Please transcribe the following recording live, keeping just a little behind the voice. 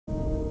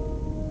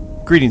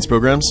Greetings,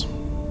 programs.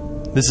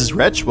 This is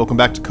Wretch. Welcome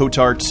back to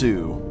KOTOR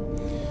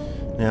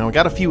II. Now, we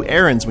got a few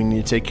errands we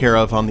need to take care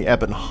of on the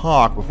Ebon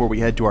Hawk before we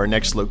head to our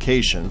next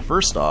location.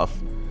 First off,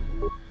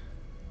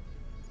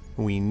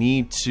 we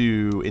need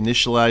to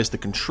initialize the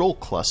control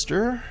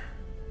cluster.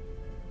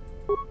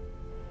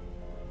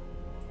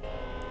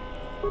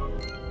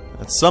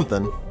 That's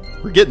something.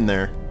 We're getting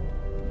there.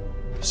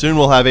 Soon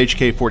we'll have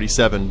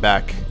HK-47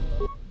 back.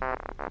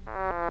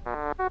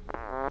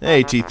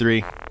 Hey,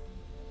 T3.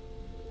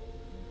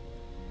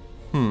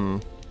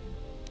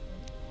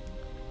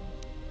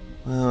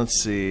 Well,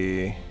 let's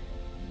see.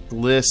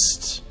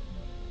 List.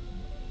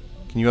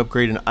 Can you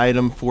upgrade an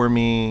item for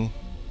me?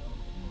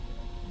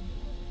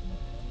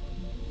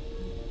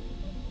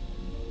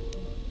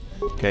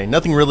 Okay,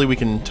 nothing really we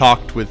can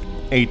talk with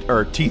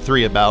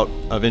T3 about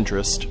of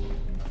interest.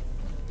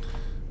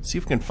 Let's see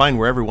if we can find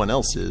where everyone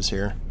else is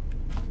here.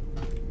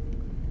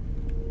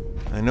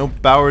 I know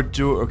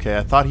Bauer-Dur. Okay,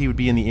 I thought he would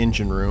be in the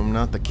engine room.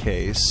 Not the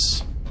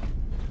case.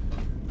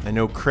 I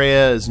know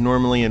Kreia is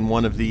normally in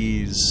one of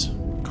these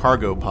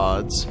cargo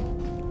pods.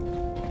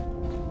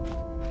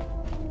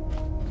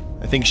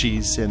 I think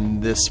she's in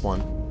this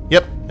one.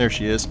 Yep, there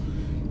she is.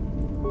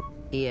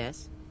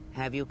 Yes.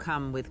 Have you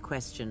come with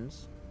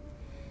questions?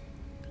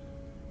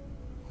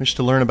 Wish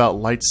to learn about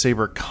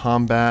lightsaber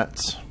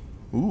combat.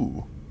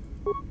 Ooh.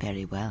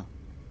 Very well.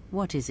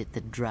 What is it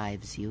that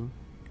drives you?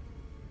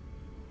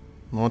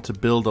 I want to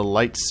build a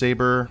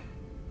lightsaber.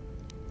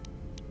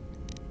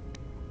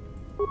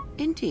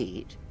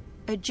 Indeed.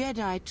 A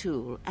Jedi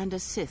tool and a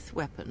Sith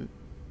weapon.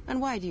 And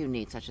why do you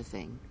need such a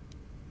thing?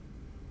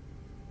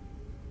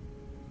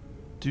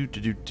 To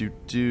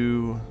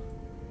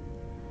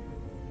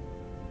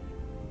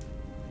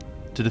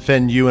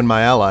defend you and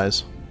my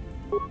allies.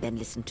 Then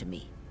listen to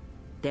me.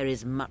 There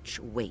is much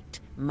weight,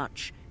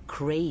 much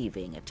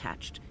craving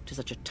attached to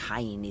such a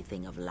tiny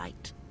thing of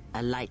light.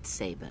 A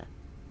lightsaber,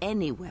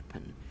 any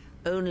weapon,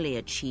 only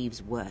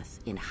achieves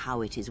worth in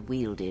how it is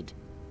wielded,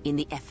 in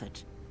the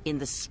effort, in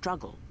the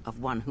struggle of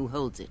one who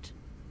holds it.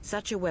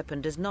 Such a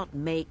weapon does not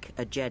make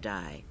a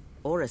Jedi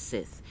or a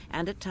Sith,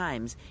 and at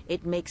times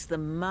it makes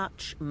them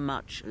much,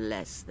 much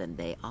less than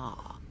they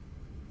are.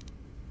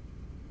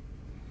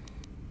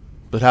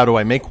 But how do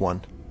I make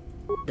one?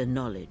 The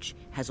knowledge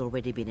has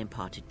already been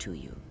imparted to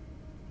you.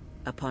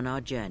 Upon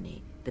our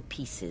journey, the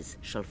pieces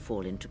shall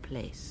fall into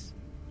place.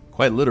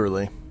 Quite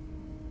literally.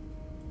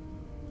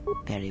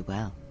 Very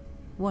well.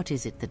 What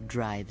is it that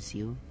drives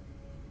you?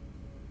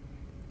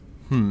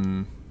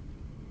 Can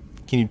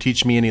you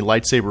teach me any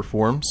lightsaber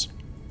forms?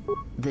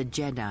 The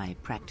Jedi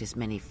practice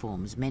many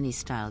forms, many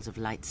styles of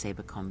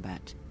lightsaber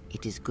combat.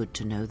 It is good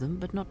to know them,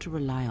 but not to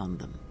rely on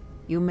them.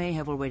 You may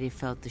have already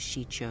felt the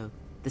Shicho.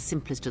 The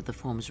simplest of the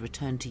forms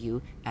return to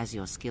you as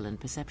your skill and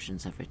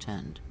perceptions have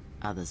returned.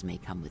 Others may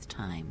come with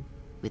time,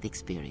 with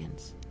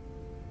experience.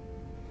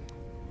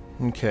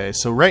 Okay,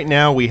 so right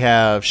now we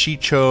have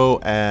Shicho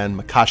and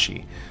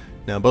Makashi.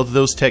 Now both of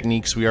those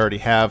techniques we already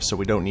have, so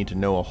we don't need to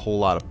know a whole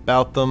lot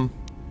about them.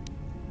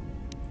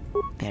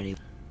 Very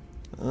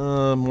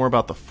more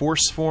about the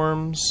force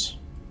forms.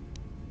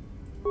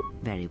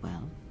 Very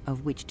well.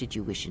 Of which did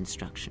you wish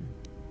instruction?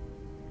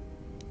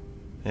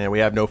 And we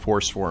have no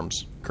force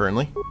forms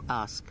currently.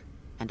 Ask,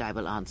 and I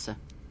will answer.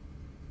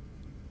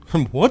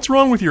 What's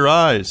wrong with your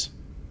eyes?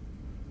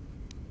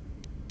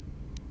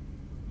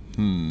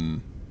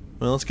 Well,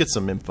 let's get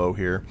some info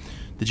here.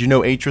 Did you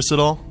know Atris at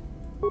all?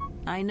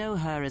 I know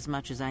her as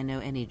much as I know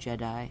any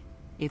Jedi.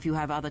 If you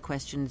have other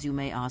questions, you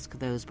may ask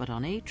those, but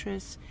on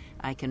Atris,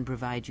 I can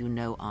provide you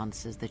no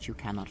answers that you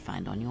cannot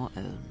find on your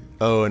own.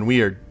 Oh, and we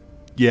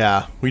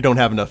don't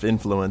have enough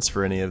influence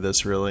for any of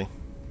this, really.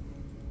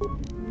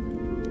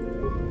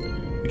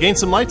 We gained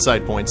some light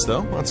side points,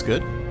 though. That's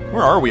good.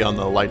 Where are we on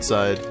the light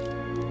side?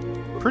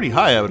 Pretty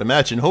high, I would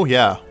imagine. Oh,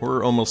 yeah.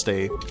 We're almost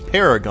a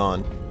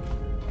paragon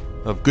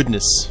of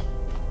goodness.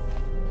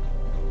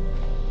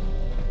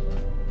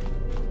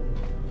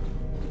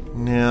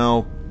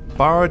 Now,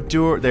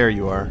 Bauer-Dur, there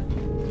you are.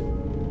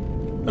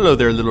 Hello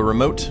there, little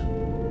remote.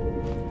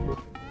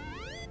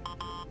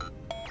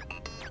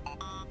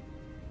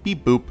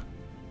 Beep boop.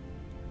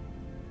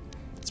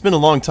 It's been a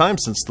long time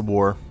since the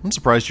war. I'm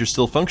surprised you're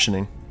still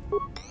functioning.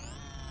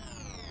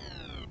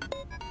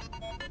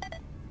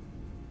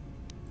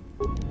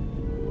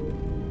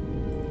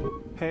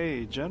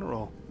 Hey,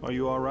 General. Are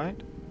you alright?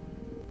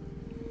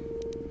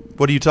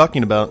 What are you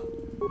talking about?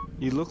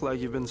 You look like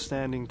you've been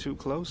standing too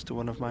close to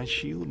one of my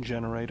shield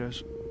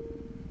generators.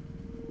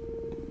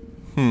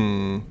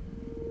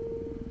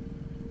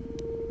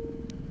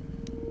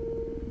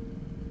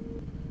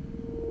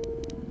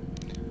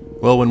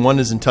 Well, when one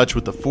is in touch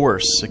with the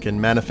Force, it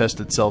can manifest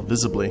itself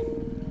visibly.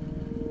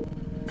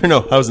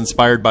 No, I was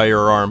inspired by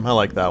your arm. I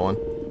like that one.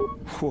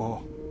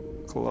 Whoa.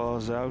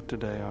 Claws out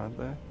today, aren't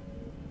they?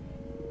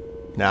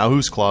 Now,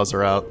 whose claws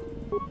are out?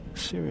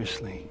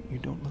 Seriously, you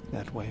don't look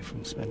that way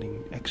from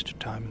spending extra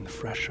time in the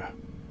fresher.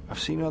 I've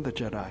seen other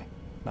Jedi,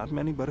 not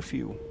many but a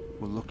few,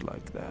 who look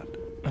like that.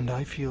 And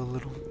I feel a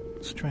little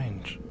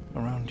strange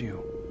around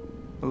you.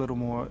 A little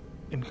more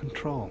in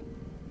control.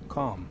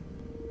 calm.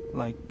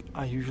 Like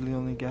I usually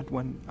only get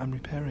when I'm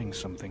repairing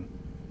something.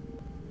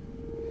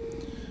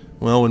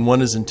 Well, when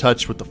one is in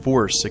touch with the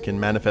Force, it can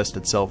manifest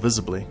itself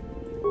visibly.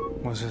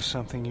 Was there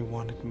something you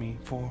wanted me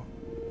for?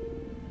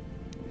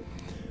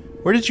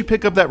 Where did you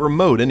pick up that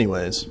remote,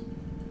 anyways?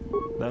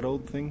 That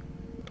old thing?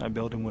 I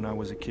built him when I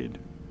was a kid.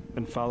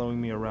 Been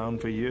following me around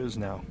for years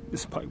now,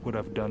 despite what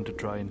I've done to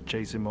try and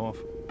chase him off.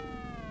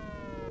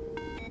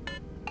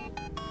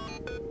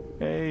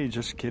 Hey,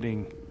 just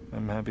kidding.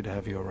 I'm happy to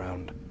have you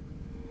around.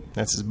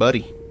 That's his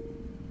buddy.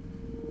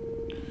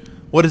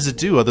 What does it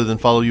do other than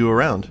follow you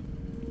around?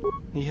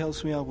 He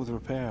helps me out with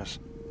repairs.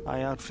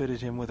 I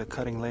outfitted him with a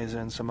cutting laser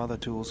and some other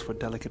tools for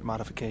delicate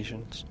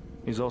modifications.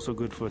 He's also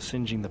good for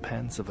singeing the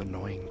pants of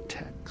annoying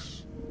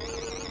techs.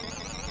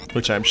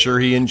 Which I'm sure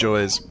he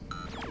enjoys.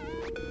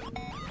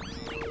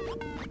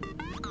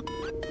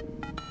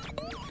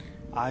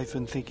 I've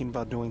been thinking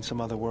about doing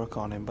some other work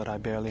on him, but I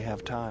barely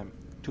have time.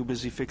 Too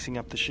busy fixing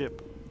up the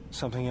ship.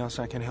 Something else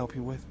I can help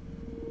you with?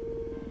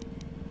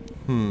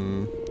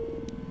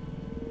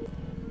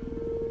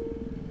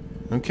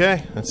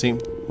 Okay, let's see.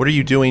 What are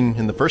you doing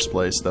in the first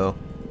place, though?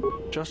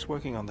 Just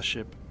working on the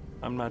ship.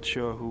 I'm not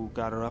sure who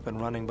got her up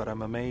and running, but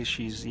I'm amazed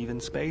she's even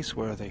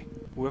space-worthy.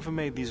 Whoever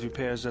made these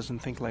repairs doesn't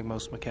think like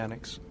most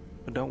mechanics.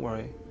 But don't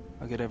worry,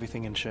 I'll get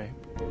everything in shape.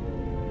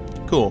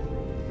 Cool.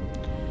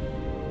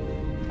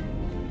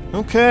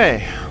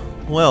 Okay.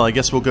 Well, I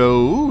guess we'll go...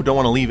 Ooh, don't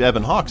want to leave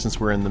Ebon Hawk since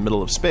we're in the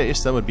middle of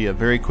space. That would be a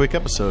very quick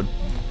episode.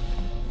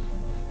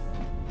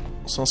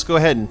 So let's go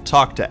ahead and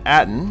talk to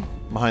Atten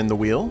behind the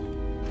wheel.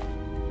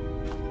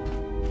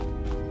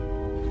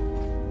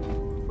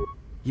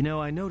 You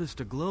know, I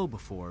noticed a glow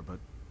before, but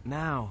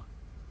now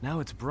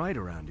it's bright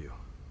around you.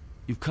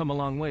 You've come a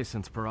long way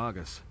since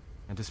Paragus,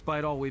 and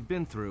despite all we've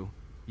been through,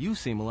 you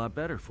seem a lot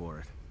better for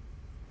it.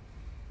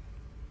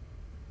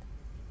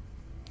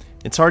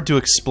 It's hard to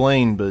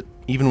explain, but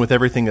even with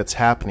everything that's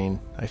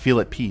happening, I feel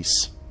at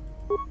peace.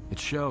 It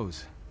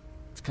shows.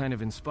 It's kind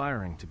of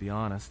inspiring, to be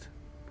honest.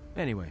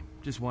 Anyway,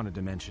 just wanted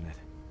to mention it.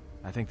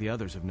 I think the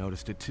others have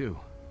noticed it too.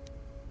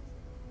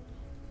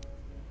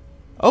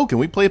 Oh, can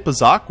we play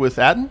Pazak with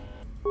Atten?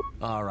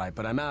 Alright,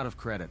 but I'm out of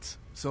credits,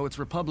 so it's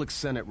Republic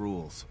Senate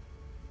rules.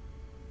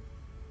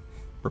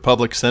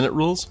 Republic Senate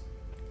rules?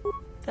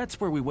 That's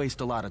where we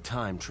waste a lot of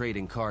time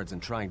trading cards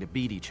and trying to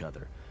beat each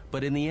other.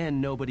 But in the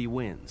end, nobody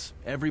wins.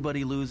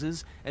 Everybody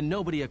loses, and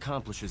nobody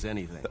accomplishes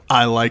anything.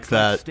 I like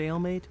that.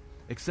 Stalemate,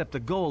 except the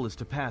goal is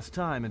to pass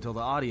time until the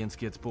audience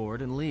gets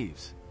bored and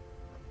leaves.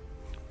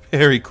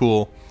 Very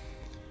cool.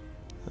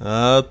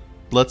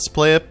 Let's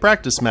play a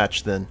practice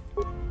match then.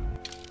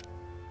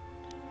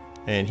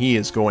 And he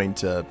is going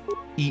to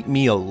eat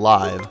me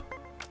alive,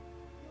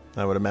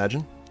 I would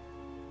imagine.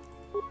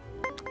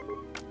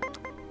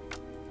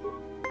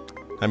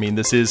 I mean,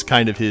 this is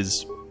kind of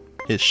his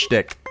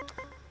shtick.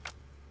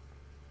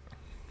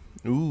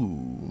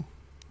 Ooh.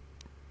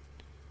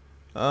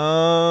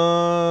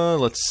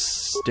 Let's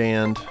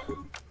stand.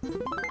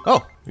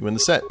 Oh, we win the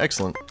set.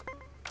 Excellent.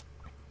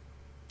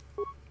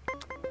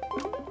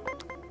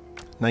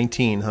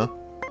 19, huh?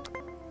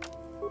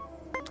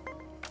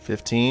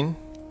 15.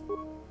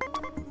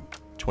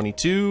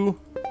 22.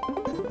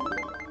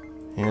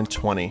 And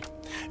 20.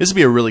 This would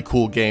be a really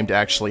cool game to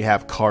actually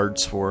have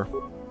cards for.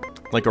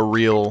 Like a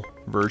real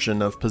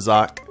version of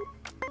Pazak.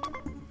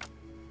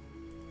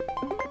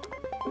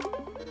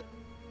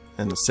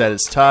 And the set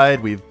is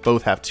tied. We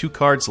both have 2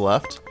 cards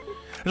left.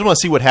 I just want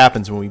to see what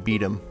happens when we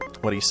beat him.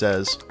 What he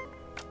says.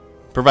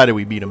 Provided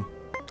we beat him.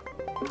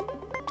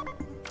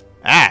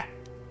 Ah!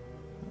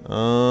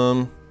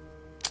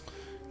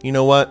 You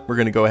know what? We're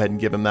going to go ahead and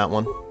give him that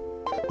one.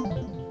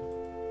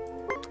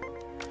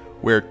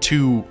 Where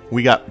 2...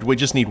 We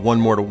just need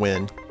 1 more to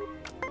win.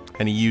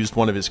 And he used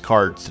one of his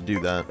cards to do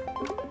that.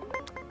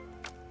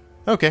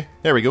 Okay,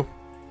 there we go.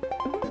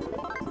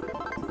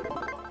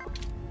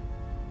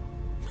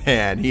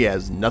 And he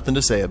has nothing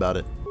to say about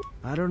it.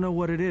 I don't know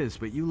what it is,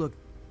 but you look...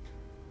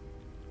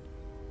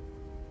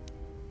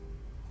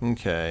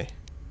 Okay.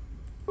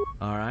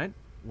 Alright,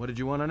 what did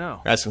you want to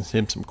know? Asking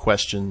him some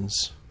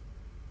questions.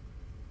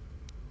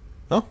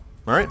 Oh,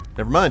 alright,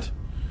 never mind.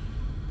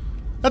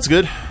 That's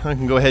good. I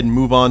can go ahead and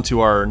move on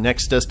to our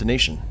next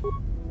destination.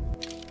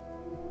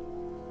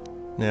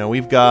 Now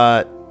we've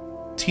got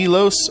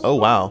Telos. Oh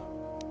wow.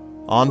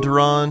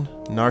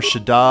 Onderon, Nar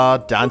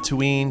Shaddaa,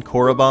 Dantooine,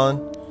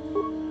 Korriban.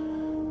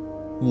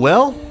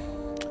 Well,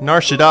 Nar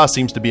Shaddaa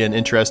seems to be an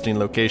interesting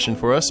location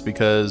for us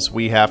because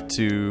we have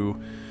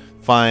to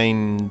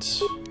find...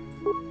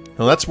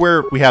 Well, that's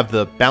where we have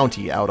the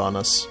bounty out on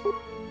us.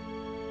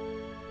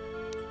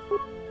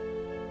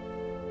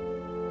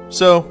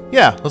 So,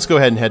 yeah, let's go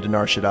ahead and head to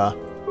Nar Shaddaa.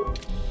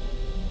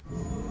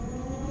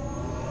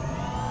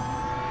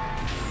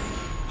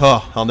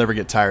 Oh, I'll never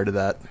get tired of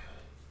that.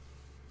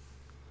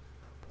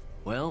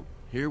 Well,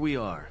 here we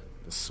are.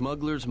 The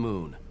Smuggler's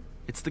Moon.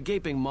 It's the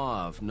gaping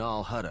maw of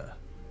Nar Shaddaa,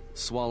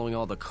 swallowing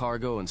all the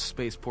cargo and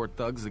spaceport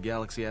thugs the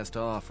galaxy has to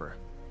offer.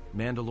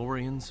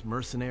 Mandalorians,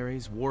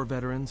 mercenaries, war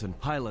veterans, and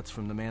pilots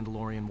from the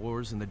Mandalorian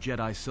Wars and the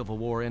Jedi Civil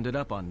War ended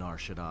up on Nar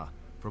Shaddaa,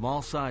 from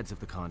all sides of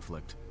the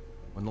conflict.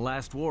 When the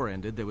last war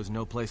ended, there was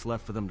no place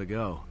left for them to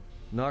go.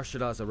 Nar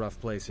Shaddaa's a rough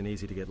place and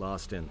easy to get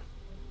lost in.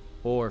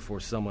 Or for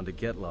someone to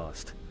get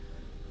lost.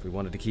 If we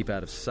wanted to keep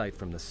out of sight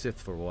from the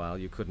Sith for a while,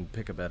 you couldn't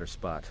pick a better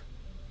spot.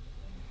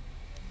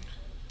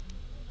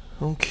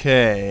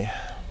 Okay.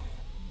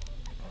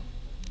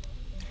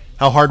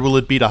 How hard will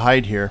it be to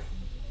hide here?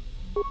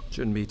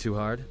 Shouldn't be too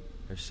hard.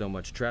 There's so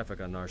much traffic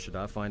on Nar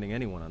Shaddaa, finding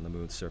anyone on the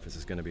moon's surface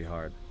is going to be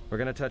hard. We're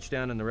going to touch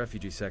down in the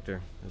refugee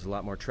sector. There's a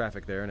lot more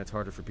traffic there, and it's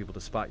harder for people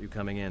to spot you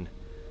coming in.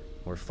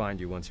 Or find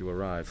you once you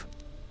arrive.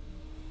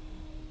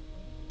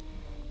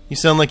 You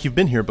sound like you've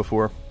been here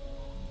before.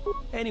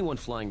 Anyone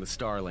flying the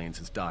Star Lanes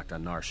has docked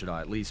on Nar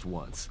Shaddaa at least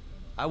once.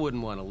 I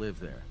wouldn't want to live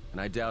there,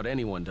 and I doubt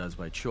anyone does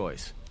by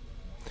choice.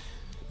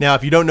 Now,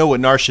 if you don't know what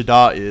Nar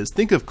Shaddaa is,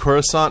 think of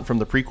Coruscant from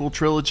the prequel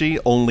trilogy,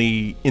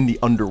 only in the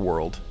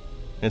underworld.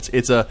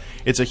 It's a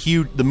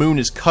huge. The moon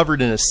is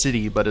covered in a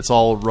city, but it's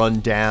all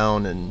run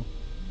down, and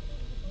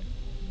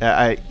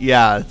I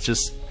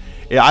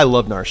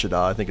love Nar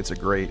Shaddaa. I think it's a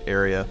great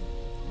area.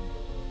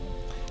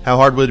 How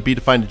hard would it be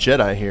to find a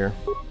Jedi here?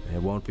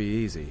 It won't be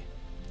easy.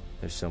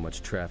 There's so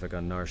much traffic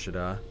on Nar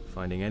Shaddaa.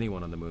 Finding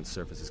anyone on the moon's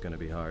surface is going to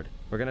be hard.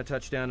 We're going to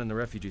touch down in the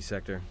refugee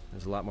sector.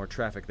 There's a lot more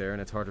traffic there,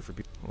 and it's harder for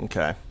people.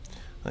 Okay,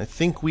 I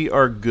think we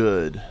are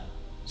good.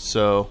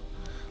 So,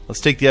 let's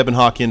take the Ebon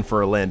Hawk in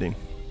for a landing.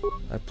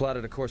 I've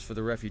plotted a course for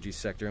the refugee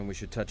sector, and we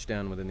should touch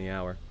down within the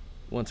hour.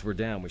 Once we're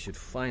down, we should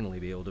finally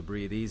be able to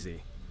breathe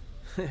easy.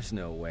 There's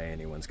no way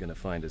anyone's gonna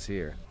find us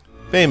here.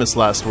 Famous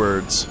last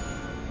words.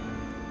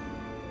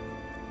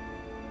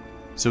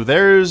 So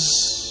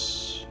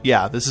there's...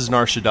 yeah, this is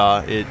Nar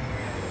Shaddaa.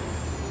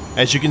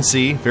 As you can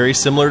see, very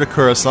similar to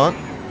Coruscant,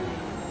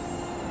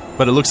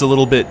 but it looks a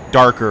little bit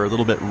darker, a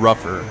little bit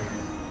rougher.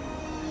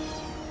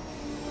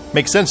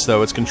 Makes sense,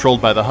 though. It's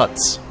controlled by the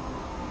Hutts.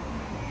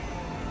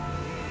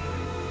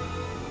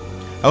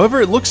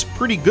 However, it looks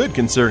pretty good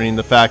considering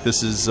the fact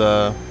this is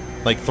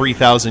like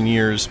 3,000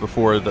 years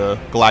before the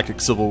Galactic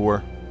Civil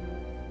War.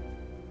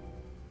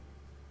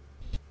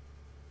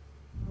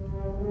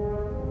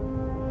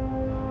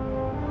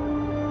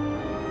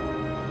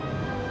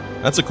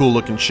 That's a cool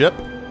looking ship.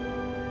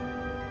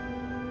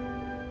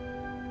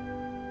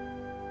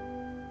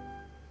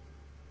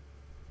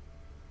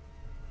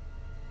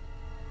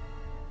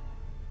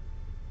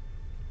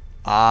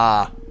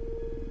 Ah.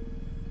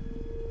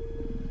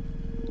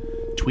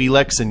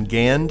 Twi'leks and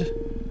Gand,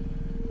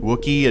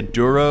 Wookiee,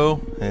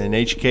 Aduro, and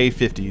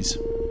HK-50s.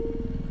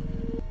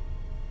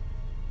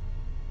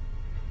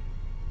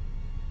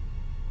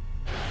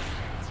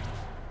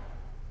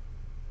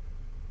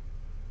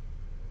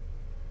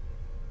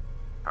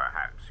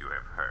 Perhaps you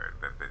have heard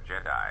that the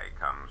Jedi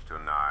comes to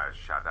Nar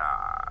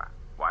Shaddaa.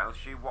 While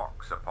she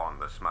walks upon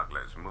the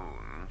Smuggler's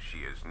moon, she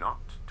is not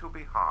to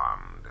be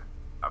harmed.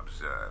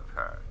 Observe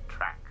her,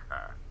 track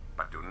her,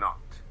 but do not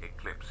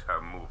eclipse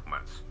her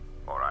movements,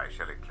 or I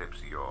shall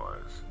eclipse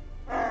yours.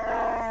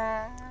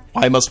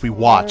 Why must we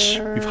watch?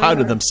 We've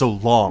hounded them so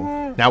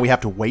long. Now we have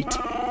to wait?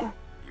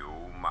 You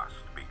must,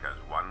 because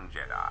one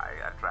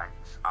Jedi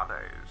attracts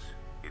others.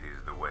 It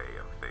is the way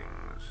of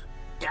things.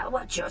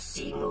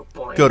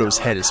 Goto's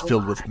head is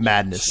filled with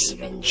madness.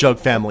 Jug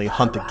family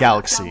hunt the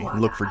galaxy and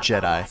look for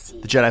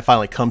Jedi. The Jedi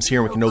finally comes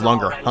here and we can no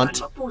longer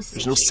hunt?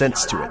 There's no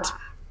sense to it.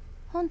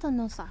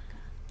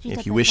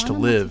 If you wish to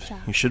live,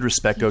 you should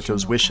respect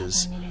Goto's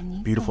wishes.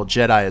 The beautiful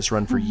Jedi has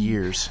run for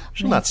years.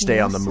 She'll not stay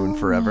on the moon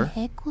forever.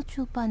 Yeah,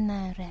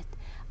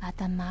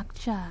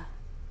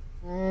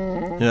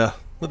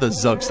 let the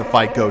Zugs to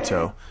fight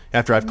Goto.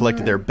 After I've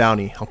collected their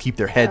bounty, I'll keep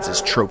their heads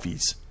as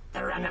trophies.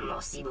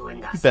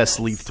 You best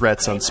leave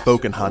threats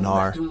unspoken,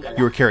 Hanar.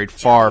 You were carried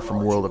far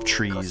from World of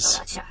Trees.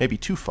 Maybe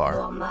too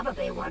far.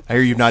 I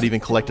hear you've not even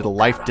collected a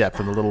life debt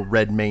from the little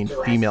red-maned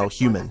female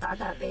human.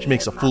 She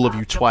makes a fool of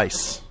you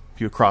twice.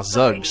 If you cross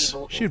Zugs,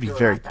 she would be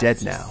very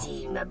dead now.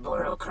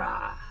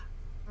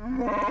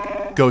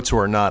 Goto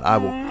or not, I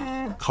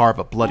will carve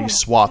a bloody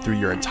swath through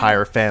your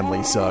entire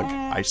family, Zug.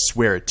 I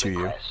swear it to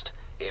you.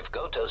 If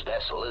Goto's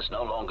vessel is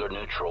no longer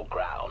neutral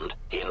ground,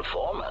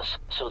 inform us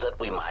so that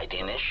we might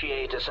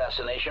initiate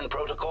assassination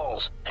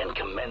protocols and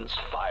commence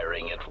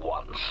firing at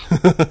once.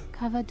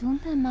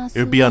 It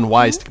would be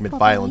unwise to commit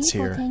violence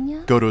here.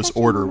 Goto's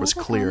order was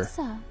clear.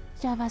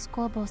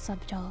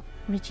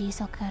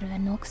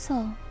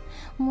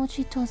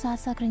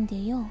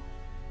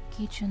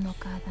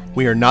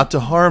 We are not to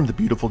harm the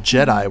beautiful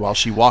Jedi while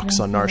she walks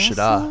on Nar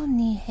Shaddaa.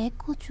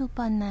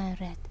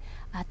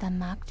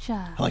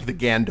 I like the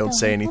Gand don't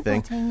say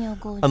anything.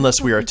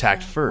 Unless we are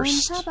attacked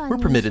first. We're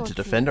permitted to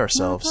defend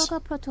ourselves.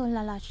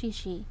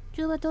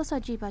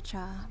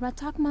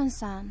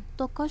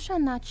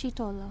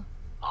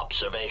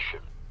 Observation.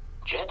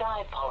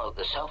 Jedi follow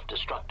the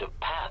self-destructive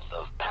path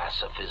of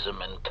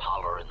pacifism and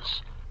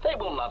tolerance. They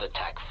will not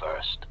attack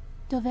first.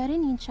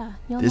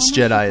 This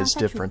Jedi is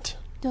different.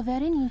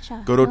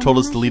 Goto told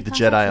us to leave the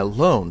Jedi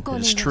alone,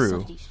 it is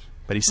true,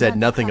 but he said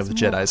nothing of the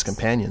Jedi's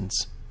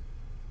companions.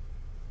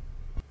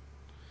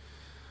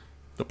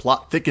 The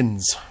plot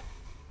thickens.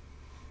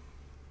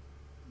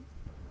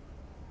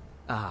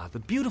 Ah, the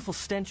beautiful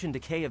stench and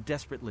decay of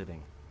desperate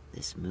living.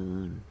 This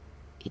moon,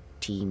 it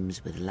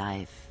teems with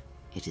life.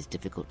 It is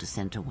difficult to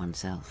center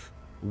oneself.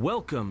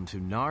 Welcome to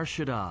Nar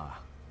Shaddaa.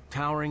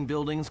 Towering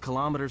buildings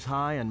kilometers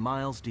high and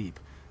miles deep,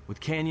 with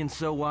canyons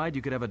so wide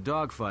you could have a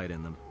dogfight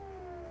in them.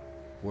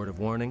 Word of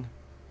warning,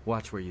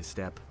 watch where you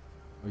step,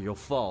 or you'll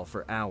fall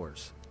for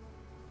hours.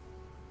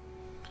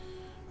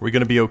 Are we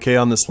going to be okay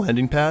on this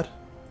landing pad?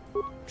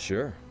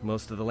 Sure,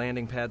 most of the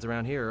landing pads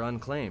around here are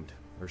unclaimed,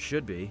 or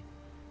should be.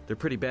 They're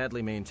pretty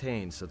badly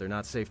maintained, so they're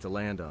not safe to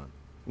land on.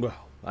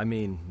 Well, I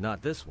mean,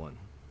 not this one.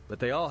 But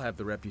they all have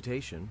the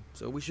reputation,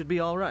 so we should be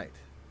all right.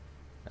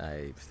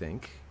 I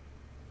think.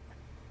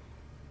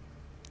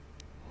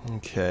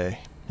 Okay.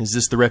 Is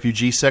this the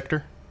refugee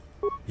sector?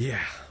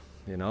 Yeah,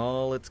 in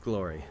all its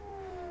glory.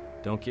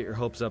 Don't get your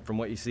hopes up from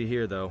what you see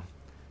here, though.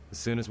 As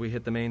soon as we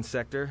hit the main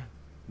sector,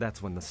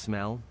 that's when the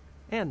smell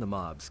and the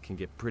mobs can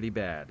get pretty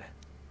bad.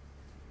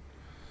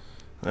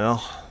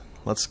 Well,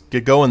 let's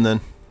get going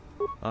then.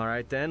 All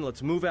right then,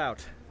 let's move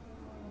out.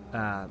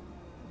 Where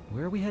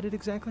are we headed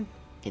exactly?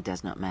 It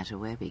does not matter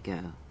where we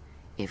go.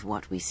 If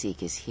what we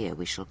seek is here,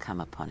 we shall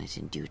come upon it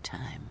in due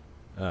time.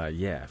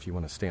 Yeah, if you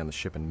want to stay on the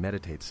ship and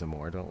meditate some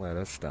more, don't let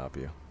us stop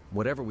you.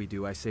 Whatever we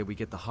do, I say we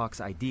get the Hawk's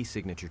ID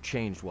signature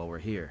changed while we're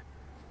here.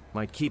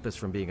 Might keep us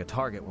from being a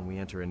target when we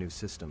enter a new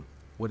system.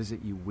 What is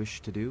it you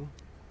wish to do?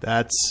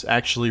 That's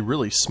actually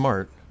really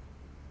smart.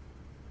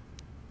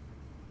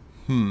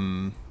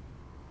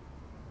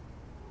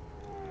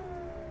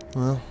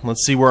 Well,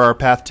 let's see where our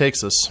path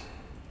takes us.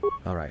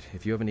 Alright,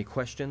 if you have any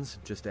questions,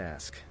 just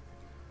ask.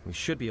 We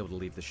should be able to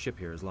leave the ship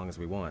here as long as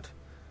we want.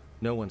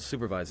 No one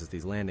supervises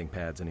these landing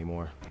pads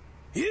anymore.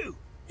 You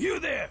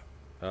there!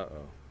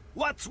 Uh-oh.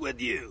 What's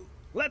with you?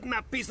 Letting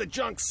that piece of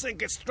junk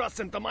sink its struts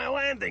into my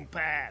landing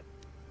pad.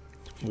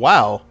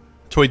 Wow.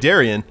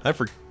 Toydarian. I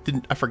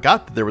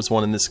forgot that there was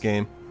one in this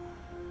game.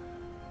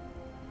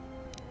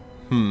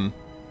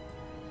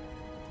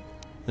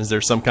 Is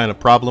there some kind of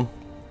problem?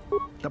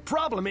 The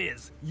problem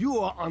is, you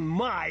are on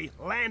my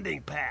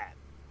landing pad.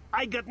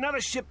 I got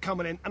another ship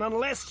coming in, and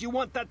unless you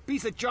want that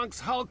piece of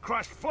junk's hull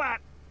crushed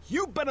flat,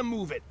 you better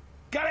move it.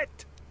 Got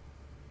it?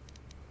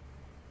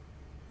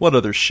 What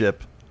other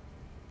ship?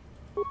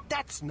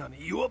 That's none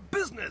of your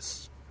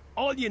business.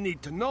 All you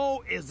need to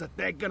know is that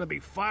they're gonna be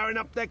firing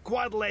up their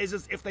quad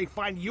lasers if they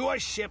find your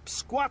ship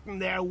squatting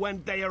there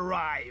when they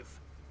arrive.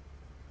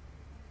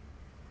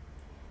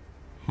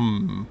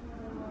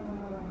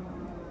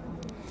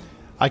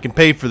 I can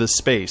pay for the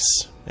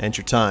space and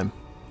your time.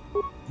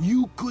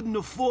 You couldn't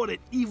afford it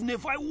even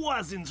if I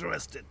was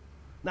interested.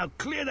 Now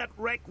clear that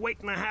wreck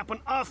waiting to happen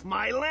off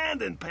my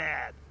landing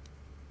pad.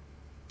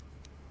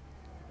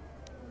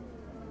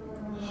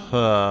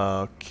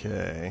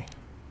 Okay.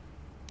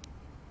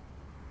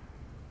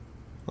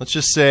 Let's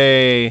just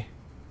say...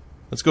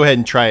 Let's go ahead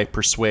and try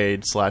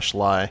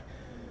persuade/lie.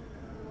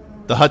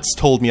 The Hutts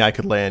told me I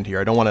could land here.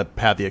 I don't want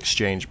to have the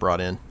exchange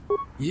brought in.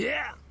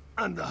 Yeah,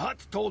 and the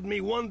Hutts told me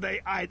one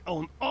day I'd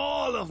own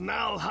all of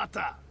Nal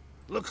Hutta.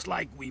 Looks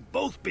like we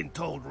both been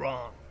told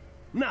wrong.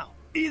 Now,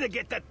 either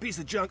get that piece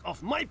of junk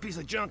off my piece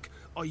of junk,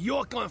 or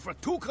you're going for a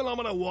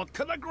 2-kilometer walk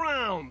to the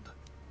ground.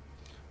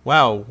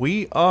 Wow,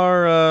 we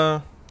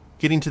are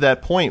getting to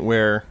that point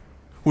where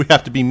we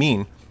have to be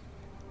mean.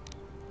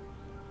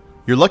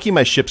 You're lucky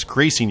my ship's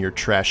gracing your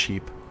trash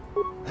heap.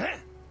 Huh?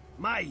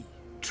 My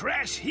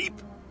trash heap?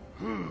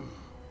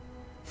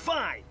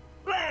 Fine,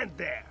 land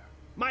there.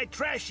 My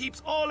trash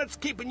heap's all that's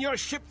keeping your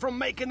ship from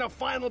making the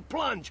final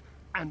plunge.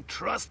 And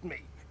trust me,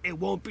 it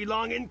won't be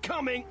long in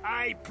coming,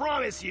 I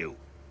promise you.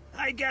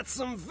 I got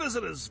some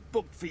visitors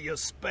booked for your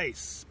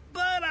space,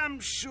 but I'm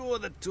sure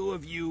the two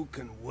of you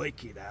can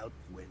work it out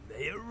when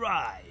they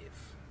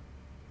arrive.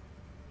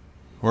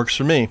 Works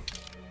for me.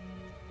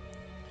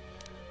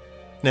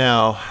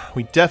 Now,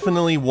 we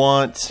definitely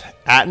want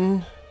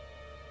Atten,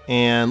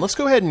 and let's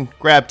go ahead and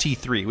grab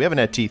T3. We haven't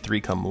had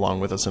T3 come along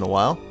with us in a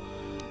while,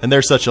 and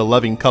they're such a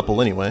loving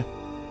couple anyway.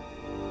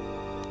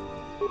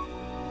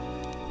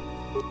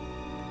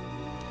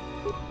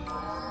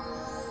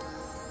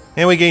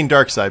 And we gain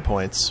dark side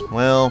points.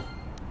 Well,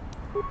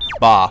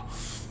 bah.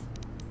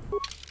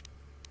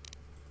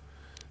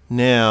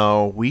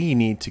 Now, we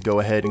need to go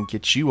ahead and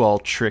get you all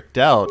tricked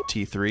out,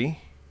 T3.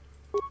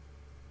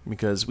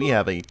 Because we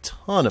have a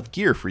ton of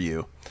gear for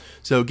you.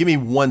 So give me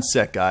 1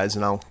 sec, guys,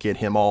 and I'll get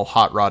him all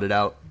hot-rodded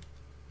out.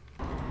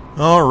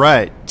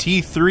 Alright,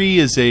 T3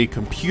 is a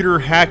computer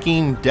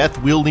hacking,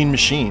 death-wielding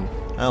machine.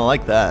 I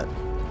like that.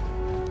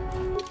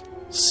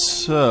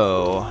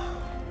 So...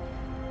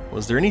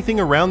 was there anything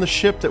around the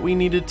ship that we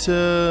needed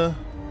to...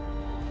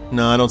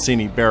 No, I don't see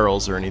any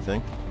barrels or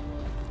anything.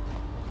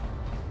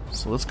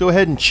 So let's go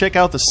ahead and check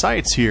out the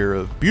sights here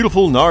of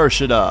beautiful Nar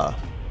Shaddaa.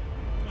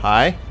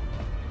 Hi?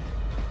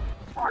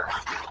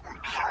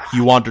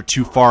 You wander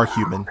too far,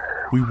 human.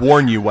 We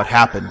warn you what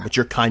happened, but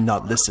your kind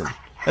not listen.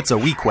 That's a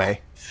weak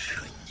way.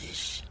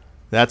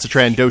 That's a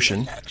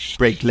Trandoshan.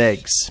 Break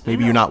legs.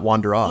 Maybe you not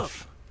wander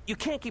off. You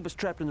can't keep us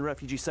trapped in the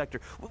refugee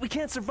sector. We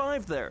can't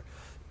survive there.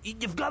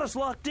 You've got us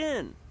locked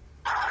in.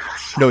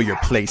 Know your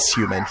place,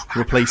 human.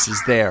 Your place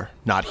is there,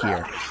 not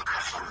here.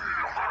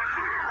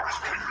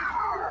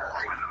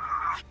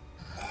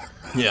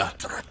 Yeah.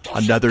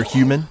 Another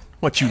human?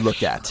 What you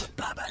look at?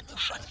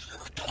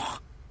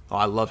 Oh,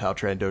 I love how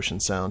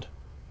Trandoshans sound.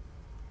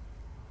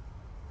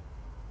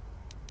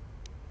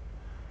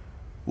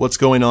 What's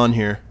going on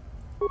here?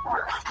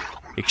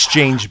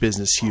 Exchange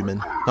business,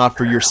 human. Not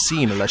for your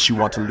scene unless you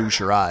want to lose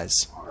your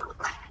eyes.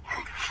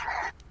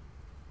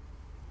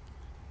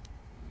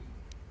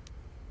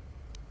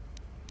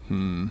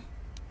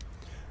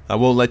 I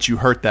won't let you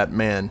hurt that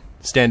man.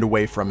 Stand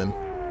away from him.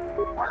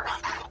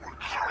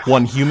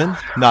 One human?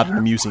 Not an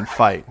amusing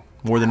fight.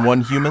 More than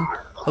one human?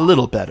 A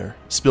little better.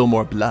 Spill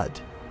more blood.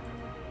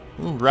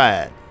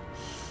 Alright.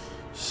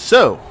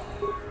 So,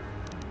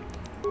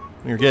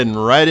 we're getting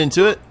right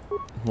into it.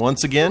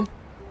 Once again.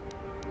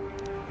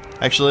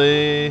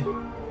 Actually,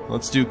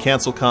 let's do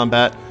cancel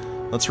combat.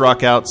 Let's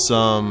rock out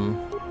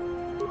some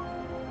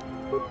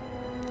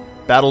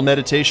battle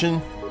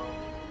meditation.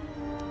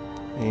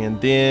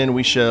 And then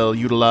we shall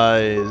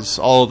utilize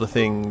all the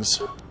things.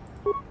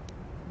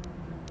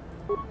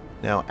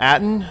 Now,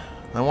 Atten,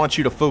 I want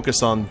you to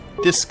focus on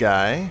this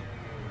guy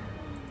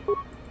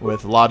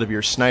with a lot of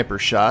your sniper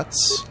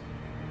shots.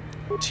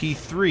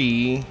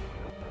 T3,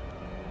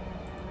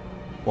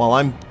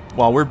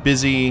 while we're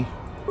busy.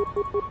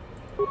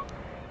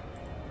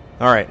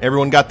 All right,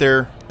 everyone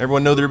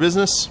know their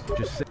business?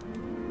 Just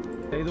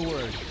say the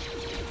word.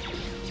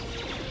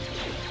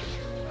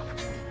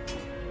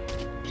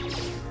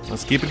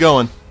 Let's keep it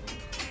going.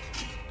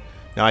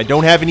 Now, I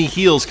don't have any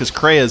heals because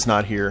Krea's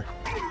not here.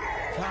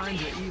 Time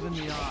to even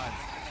the odds.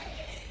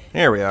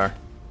 There we are.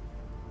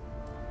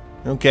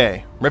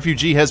 Okay,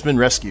 refugee has been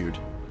rescued.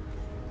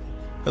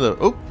 Hello.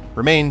 Oh,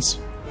 remains.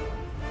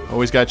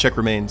 Always gotta check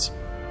remains.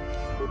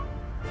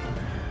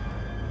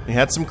 We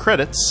had some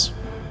credits.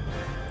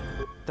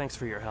 Thanks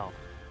for your help.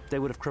 They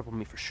would have crippled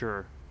me for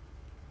sure.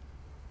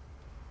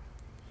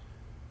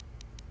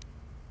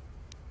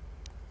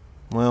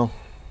 Well,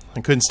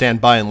 I couldn't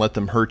stand by and let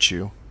them hurt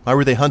you. Why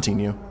were they hunting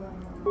you?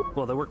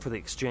 Well, they work for the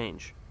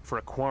Exchange, for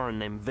a Quarren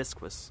named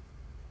Visquis.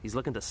 He's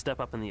looking to step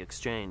up in the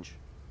Exchange.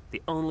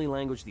 The only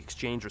language the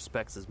Exchange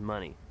respects is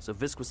money, so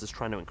Visquis is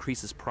trying to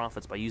increase his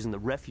profits by using the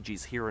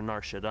refugees here in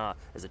Nar Shaddaa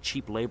as a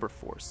cheap labor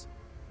force.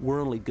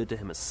 We're only good to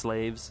him as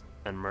slaves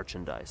and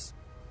merchandise.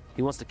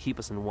 He wants to keep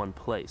us in one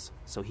place,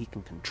 so he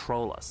can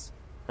control us.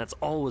 That's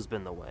always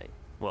been the way.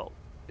 Well,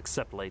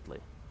 except lately.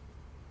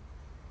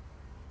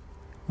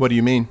 What do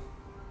you mean?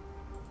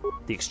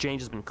 The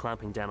Exchange has been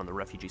clamping down on the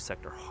refugee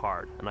sector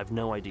hard, and I've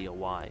no idea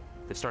why.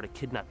 They've started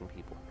kidnapping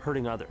people,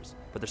 hurting others,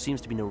 but there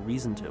seems to be no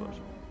reason to it.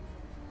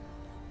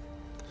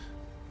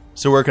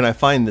 So where can I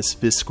find this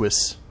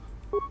Visquis?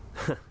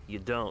 You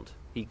don't.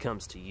 He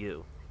comes to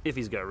you. If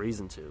he's got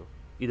reason to.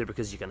 Either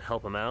because you can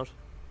help him out,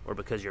 or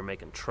because you're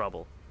making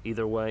trouble.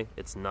 Either way,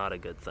 it's not a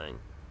good thing.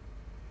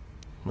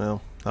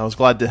 Well, I was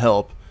glad to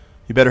help.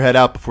 You better head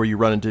out before you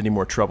run into any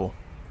more trouble.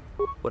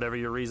 Whatever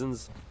your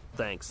reasons,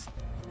 thanks.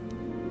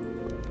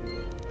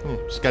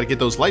 Just gotta get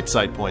those light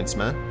side points,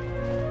 man.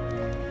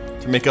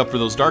 To make up for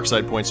those dark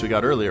side points we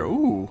got earlier.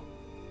 Ooh.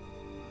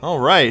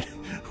 Alright.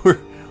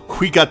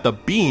 We got the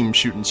beam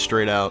shooting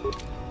straight out.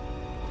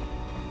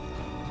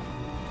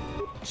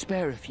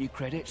 Spare a few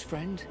credits,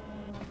 friend?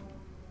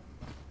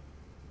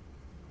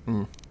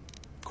 Of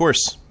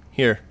course.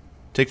 Here.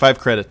 Take 5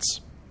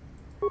 credits.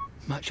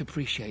 Much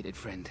appreciated,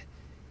 friend.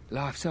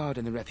 Life's hard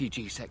in the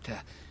refugee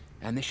sector,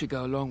 and this should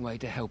go a long way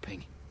to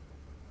helping.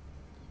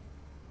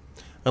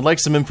 I'd like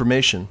some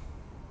information.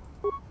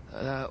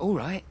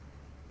 Alright.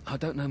 I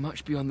don't know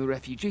much beyond the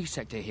refugee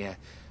sector here,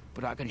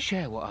 but I can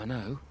share what I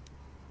know.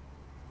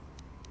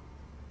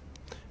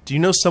 Do you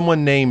know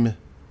someone named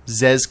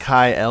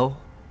Zez-Kai El?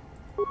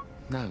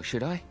 No,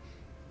 should I?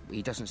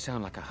 He doesn't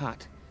sound like a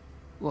Hutt.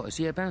 What, is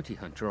he a bounty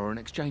hunter or an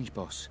exchange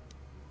boss?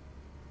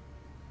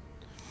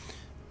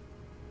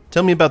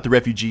 Tell me about the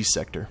refugee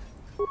sector.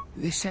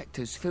 This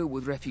sector's filled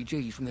with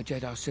refugees from the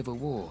Jedi Civil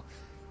War,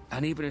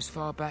 and even as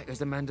far back as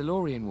the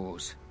Mandalorian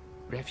Wars.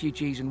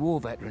 Refugees and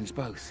war veterans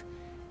both,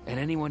 and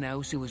anyone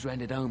else who was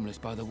rendered homeless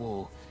by the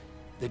war.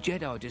 The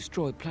Jedi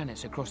destroyed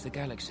planets across the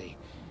galaxy,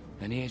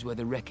 and here's where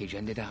the wreckage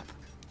ended up.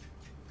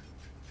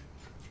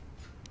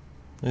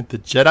 The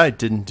Jedi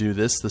didn't do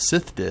this, the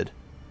Sith did.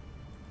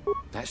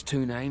 That's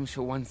 2 names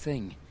for one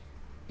thing.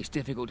 It's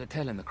difficult to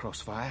tell in the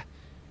crossfire,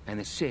 and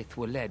the Sith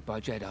were led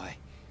by Jedi.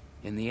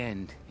 In the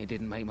end, it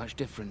didn't make much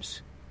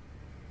difference.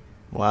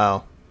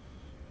 Wow.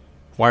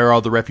 Why are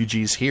all the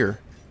refugees here?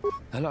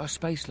 A lot of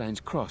space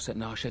lanes cross at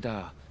Nar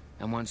Shaddaa,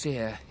 and once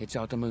here, it's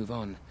hard to move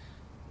on.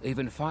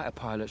 Even fighter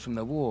pilots from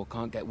the war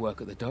can't get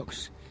work at the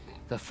docks.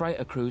 The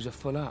freighter crews are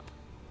full up.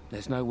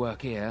 There's no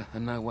work here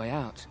and no way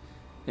out,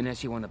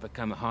 unless you want to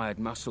become a hired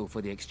muscle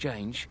for the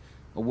Exchange,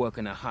 or work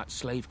in a Hutt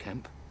slave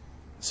camp.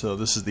 So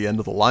this is the end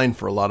of the line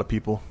for a lot of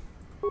people.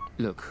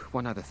 Look,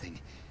 one other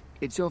thing.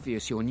 It's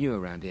obvious you're new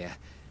around here.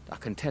 I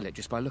can tell it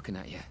just by looking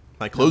at you.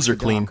 My clothes are Nar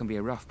Shaddaa clean. can be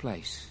a rough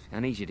place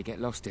and easy to get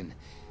lost in.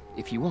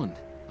 If you want,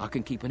 I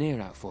can keep an ear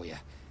out for you.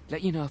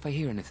 Let you know if I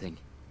hear anything.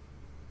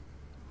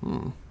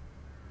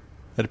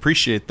 I'd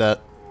appreciate that.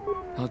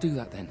 I'll do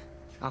that then.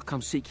 I'll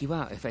come seek you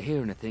out if I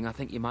hear anything I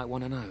think you might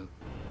want to know.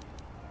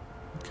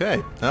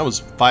 Okay, that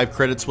was 5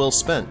 credits well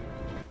spent.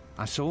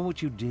 I saw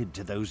what you did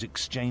to those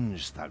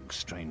exchange thugs,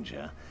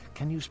 stranger.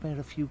 Can you spare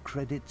a few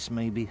credits,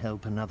 maybe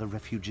help another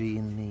refugee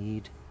in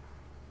need?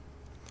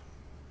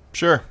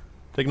 Sure.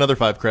 Take another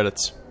 5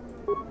 credits.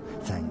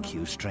 Thank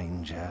you,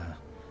 stranger.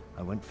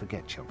 I won't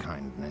forget your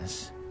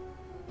kindness.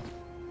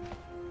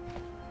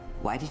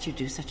 Why did you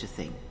do such a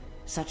thing?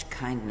 Such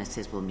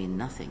kindnesses will mean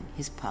nothing.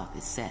 His path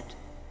is set.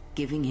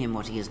 Giving him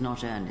what he has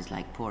not earned is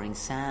like pouring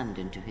sand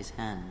into his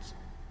hands.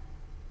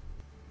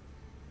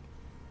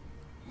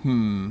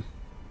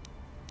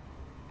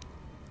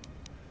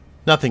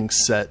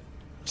 Nothing's set.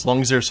 As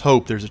long as there's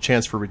hope, there's a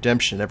chance for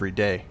redemption every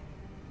day.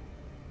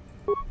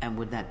 And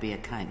would that be a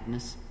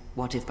kindness?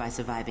 What if by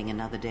surviving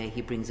another day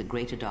he brings a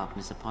greater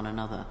darkness upon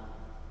another?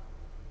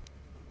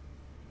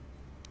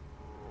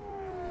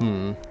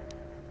 And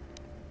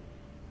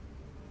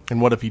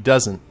what if he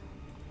doesn't?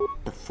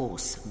 The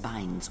Force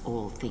binds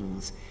all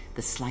things.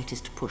 The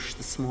slightest push,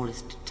 the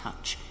smallest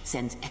touch,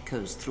 sends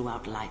echoes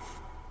throughout life.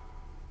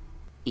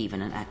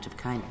 Even an act of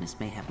kindness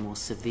may have more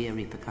severe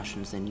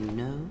repercussions than you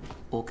know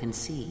or can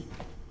see.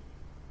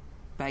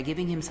 By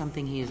giving him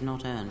something he has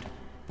not earned,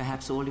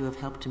 perhaps all you have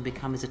helped him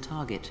become is a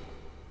target.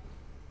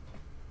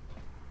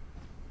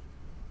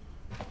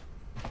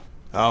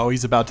 Oh,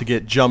 he's about to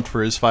get jumped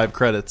for his 5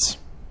 credits.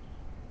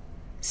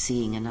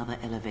 Seeing another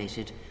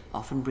elevated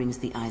often brings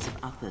the eyes of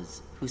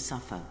others who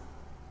suffer.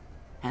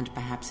 And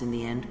perhaps in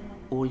the end,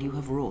 all you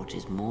have wrought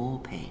is more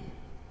pain.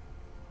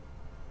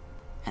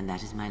 And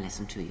that is my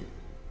lesson to you.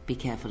 Be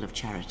careful of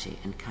charity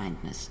and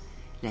kindness,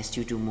 lest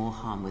you do more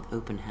harm with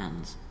open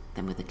hands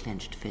than with a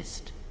clenched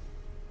fist.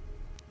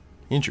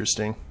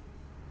 Interesting.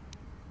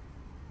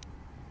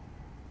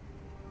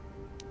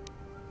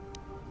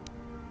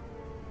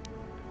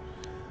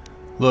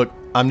 Look,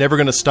 I'm never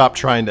going to stop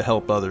trying to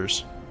help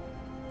others.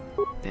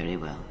 Very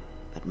well,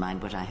 but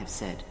mind what I have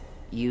said.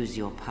 Use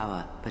your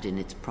power, but in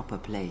its proper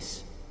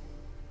place.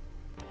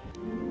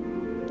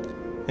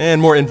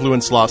 And more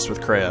influence lost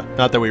with Kreia.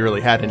 Not that we really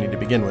had any to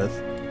begin with.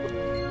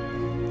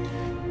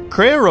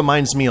 Kreia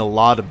reminds me a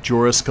lot of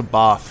Joruus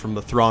C'baoth from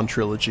the Thrawn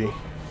trilogy.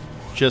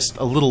 Just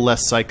a little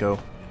less psycho.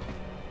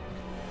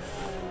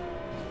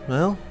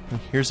 Well,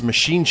 here's a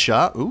machine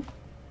shot. Ooh.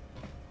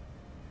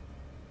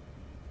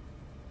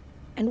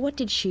 And what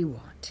did she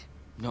want?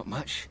 Not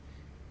much.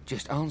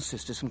 Just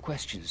answers to some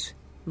questions.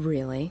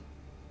 Really?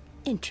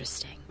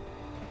 Interesting.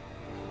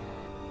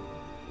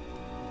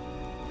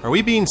 Are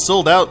we being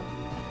sold out?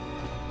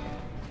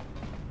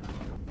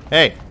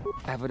 Hey.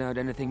 Haven't heard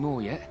anything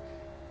more yet.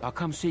 I'll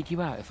come seek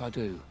you out if I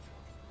do.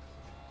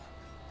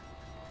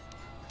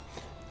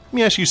 Let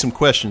me ask you some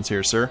questions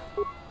here, sir.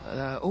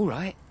 All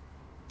right.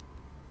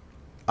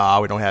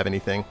 We don't have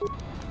anything.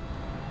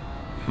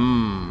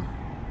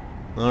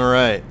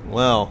 Alright,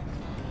 well.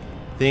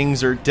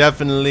 Things are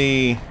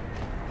definitely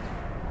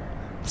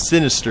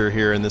sinister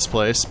here in this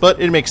place,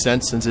 but it makes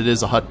sense since it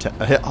is a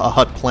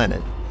hut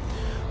planet.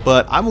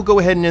 But I will go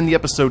ahead and end the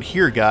episode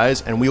here,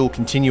 guys, and we will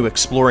continue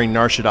exploring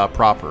Nar Shaddaa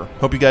proper.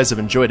 Hope you guys have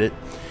enjoyed it.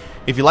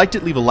 If you liked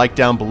it, leave a like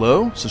down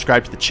below,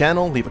 subscribe to the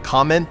channel, leave a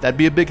comment, that'd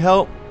be a big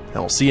help, and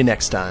we'll see you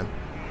next time.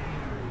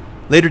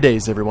 Later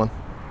days, everyone.